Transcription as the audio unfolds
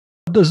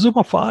The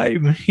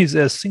ZUMA-5 is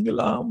a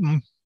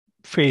single-arm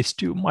phase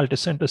 2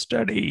 multicenter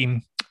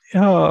study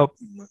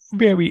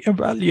where we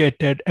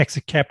evaluated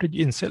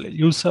Axicabtagene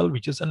ciloleucel,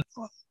 which is an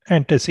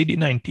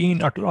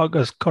anti-CD19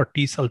 autologous CAR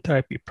T-cell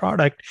therapy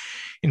product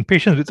in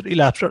patients with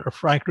relapsed or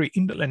refractory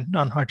indolent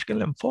non-Hodgkin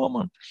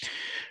lymphoma.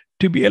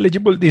 To be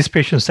eligible, these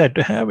patients had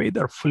to have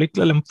either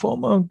follicular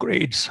lymphoma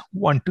grades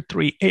 1 to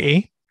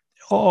 3A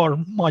or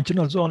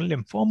marginal zone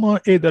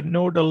lymphoma, either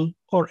nodal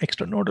or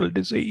extranodal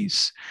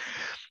disease.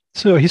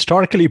 So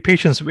historically,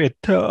 patients with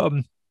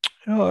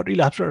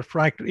relapsed or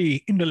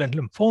refractory indolent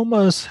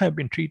lymphomas have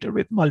been treated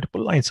with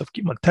multiple lines of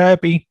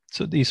chemotherapy.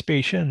 So these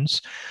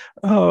patients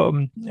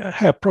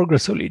have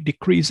progressively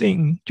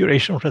decreasing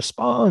duration of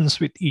response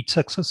with each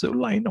successive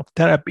line of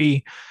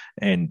therapy.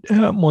 And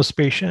most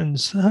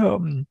patients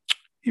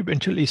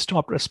eventually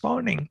stop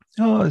responding.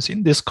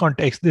 In this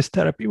context, this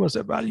therapy was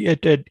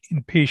evaluated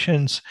in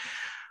patients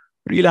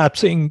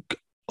relapsing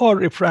or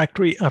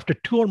refractory after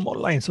 2 or more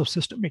lines of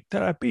systemic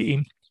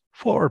therapy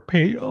for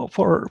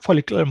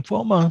follicular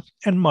lymphoma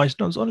and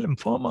marginal zone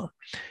lymphoma.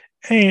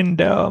 And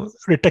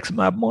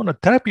rituximab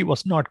monotherapy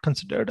was not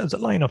considered as a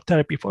line of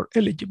therapy for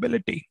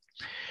eligibility.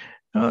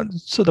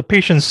 So the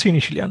patients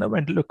initially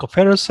underwent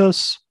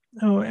leukapheresis,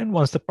 and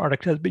once the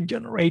product has been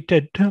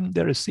generated,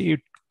 they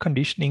received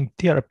conditioning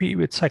therapy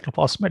with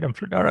cyclophosphamide and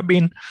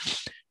fludarabine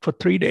for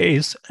 3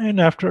 days,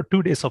 and after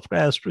 2 days of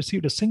rest,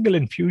 received a single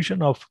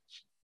infusion of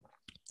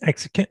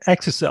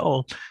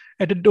Axicabtagene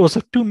at a dose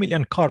of 2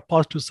 million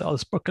CAR-positive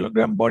cells per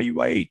kilogram body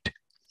weight.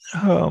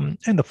 And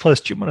the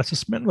first tumor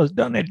assessment was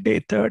done at day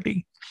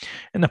 30.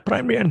 And the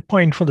primary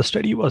endpoint for the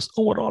study was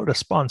overall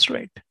response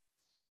rate.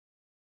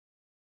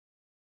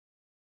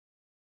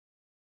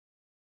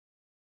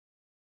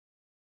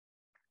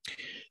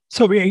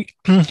 So we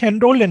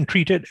enrolled and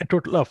treated a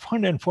total of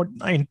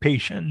 149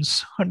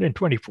 patients.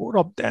 124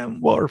 of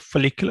them were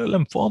follicular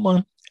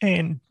lymphoma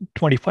and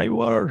 25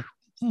 were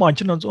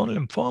marginal zone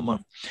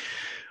lymphoma.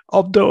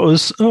 Of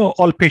those,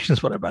 all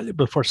patients were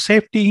evaluable for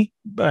safety,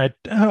 but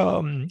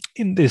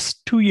in this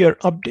 2-year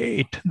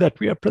update that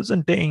we are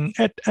presenting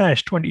at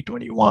ASH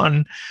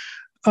 2021,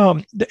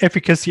 the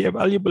efficacy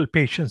evaluable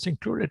patients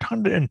included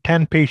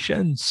 110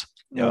 patients,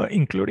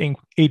 including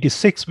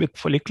 86 with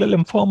follicular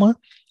lymphoma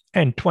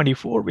and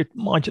 24 with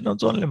marginal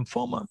zone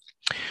lymphoma.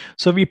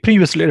 So we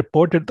previously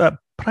reported the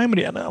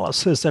primary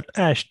analysis at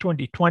ASH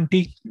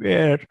 2020,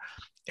 where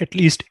at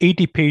least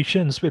 80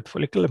 patients with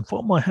follicular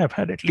lymphoma have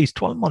had at least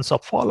 12 months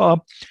of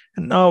follow-up.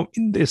 And now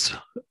in this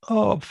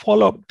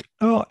follow-up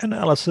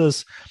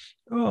analysis,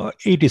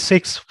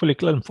 86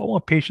 follicular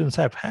lymphoma patients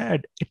have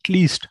had at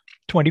least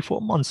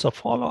 24 months of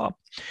follow-up.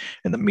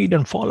 And the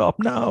median follow-up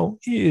now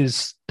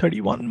is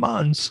 31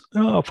 months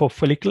for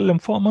follicular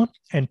lymphoma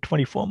and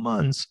 24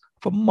 months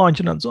for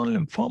marginal zone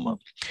lymphoma.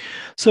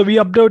 So we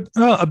observed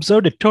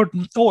a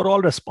total overall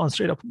response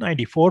rate of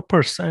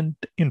 94%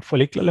 in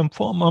follicular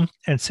lymphoma,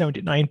 and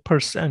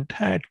 79%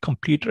 had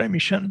complete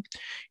remission.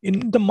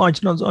 In the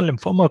marginal zone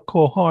lymphoma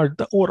cohort,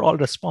 the overall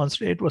response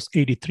rate was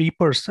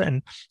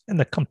 83%, and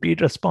the complete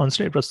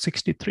response rate was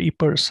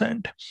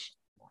 63%.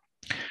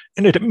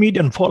 And at a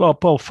median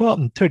follow-up of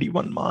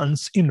 31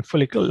 months in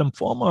follicular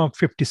lymphoma,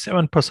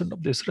 57%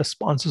 of these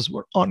responses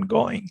were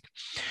ongoing.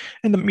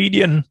 And the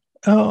median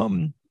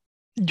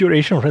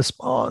duration of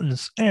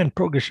response and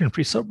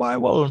progression-free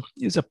survival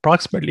is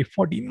approximately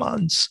 40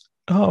 months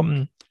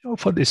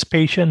for these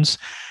patients,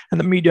 and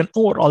the median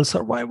overall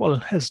survival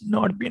has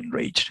not been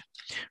reached.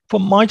 For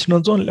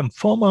marginal zone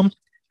lymphoma,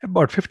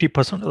 about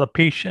 50% of the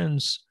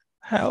patients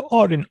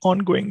are in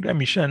ongoing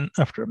remission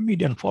after a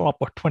median follow-up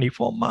of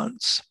 24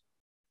 months.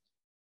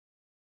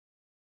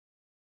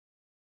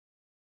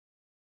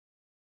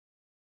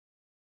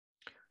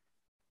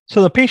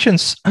 So the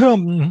patients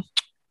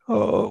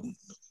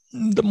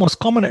the most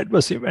common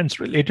adverse events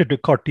related to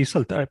CAR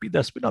T-cell therapy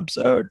that's been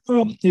observed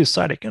is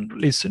cytokine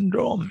release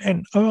syndrome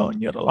and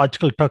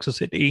neurological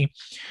toxicity.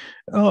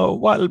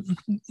 While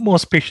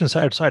most patients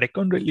had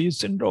cytokine release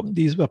syndrome,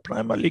 these were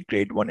primarily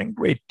grade 1 and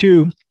grade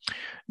 2.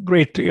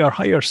 Grade 3 or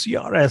higher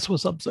CRS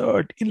was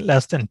observed in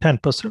less than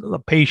 10% of the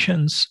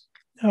patients,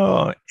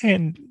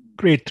 and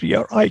grade 3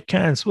 or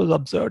ICANS was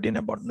observed in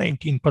about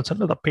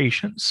 19% of the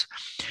patients.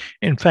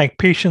 In fact,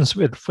 patients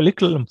with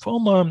follicular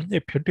lymphoma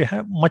appear to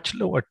have much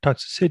lower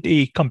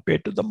toxicity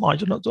compared to the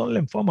marginal zone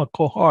lymphoma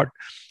cohort,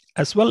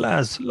 as well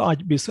as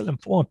large B-cell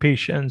lymphoma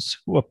patients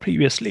who were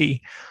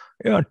previously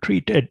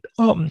treated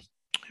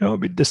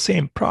with the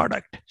same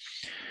product.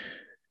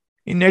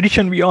 In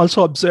addition, we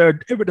also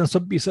observed evidence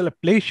of B-cell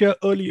aplasia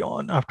early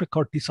on after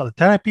CAR T-cell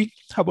therapy.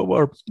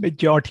 However,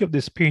 majority of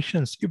these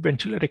patients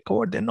eventually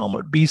recovered their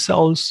normal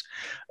B-cells,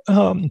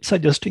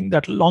 suggesting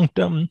that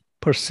long-term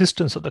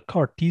persistence of the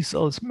CAR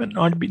T-cells may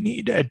not be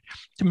needed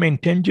to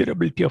maintain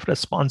durability of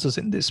responses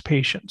in these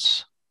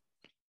patients.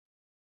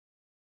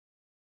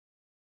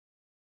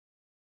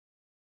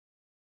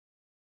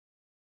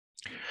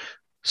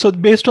 So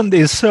based on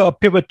this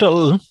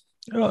pivotal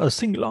a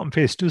single-arm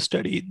phase 2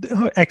 study.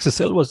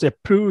 Axicabtagene was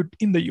approved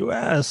in the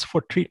US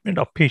for treatment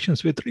of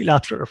patients with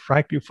relapsed or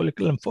refractory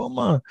follicular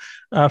lymphoma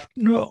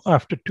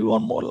after 2 or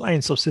more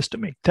lines of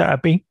systemic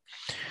therapy.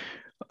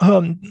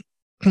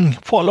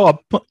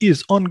 Follow-up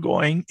is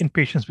ongoing in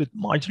patients with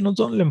marginal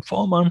zone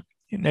lymphoma.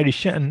 In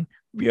addition,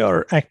 we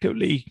are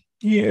actively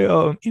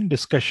in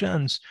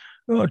discussions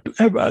to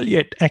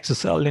evaluate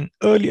Axicabtagene in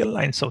earlier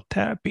lines of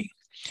therapy.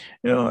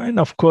 And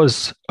of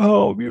course,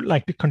 we would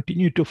like to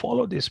continue to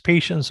follow these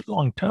patients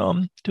long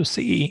term to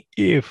see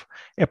if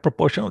a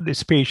proportion of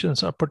these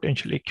patients are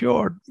potentially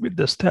cured with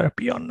this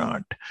therapy or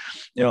not.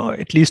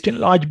 At least in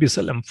large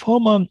B-cell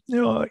lymphoma,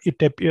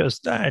 it appears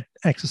that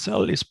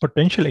Axicabtagene is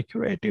potentially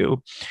curative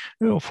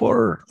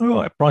for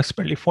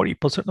approximately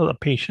 40% of the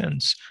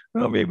patients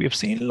where we've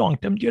seen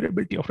long-term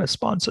durability of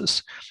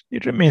responses.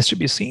 It remains to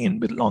be seen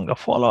with longer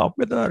follow-up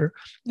whether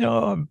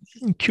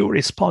cure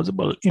is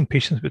possible in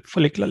patients with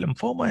follicular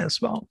lymphoma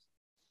as well.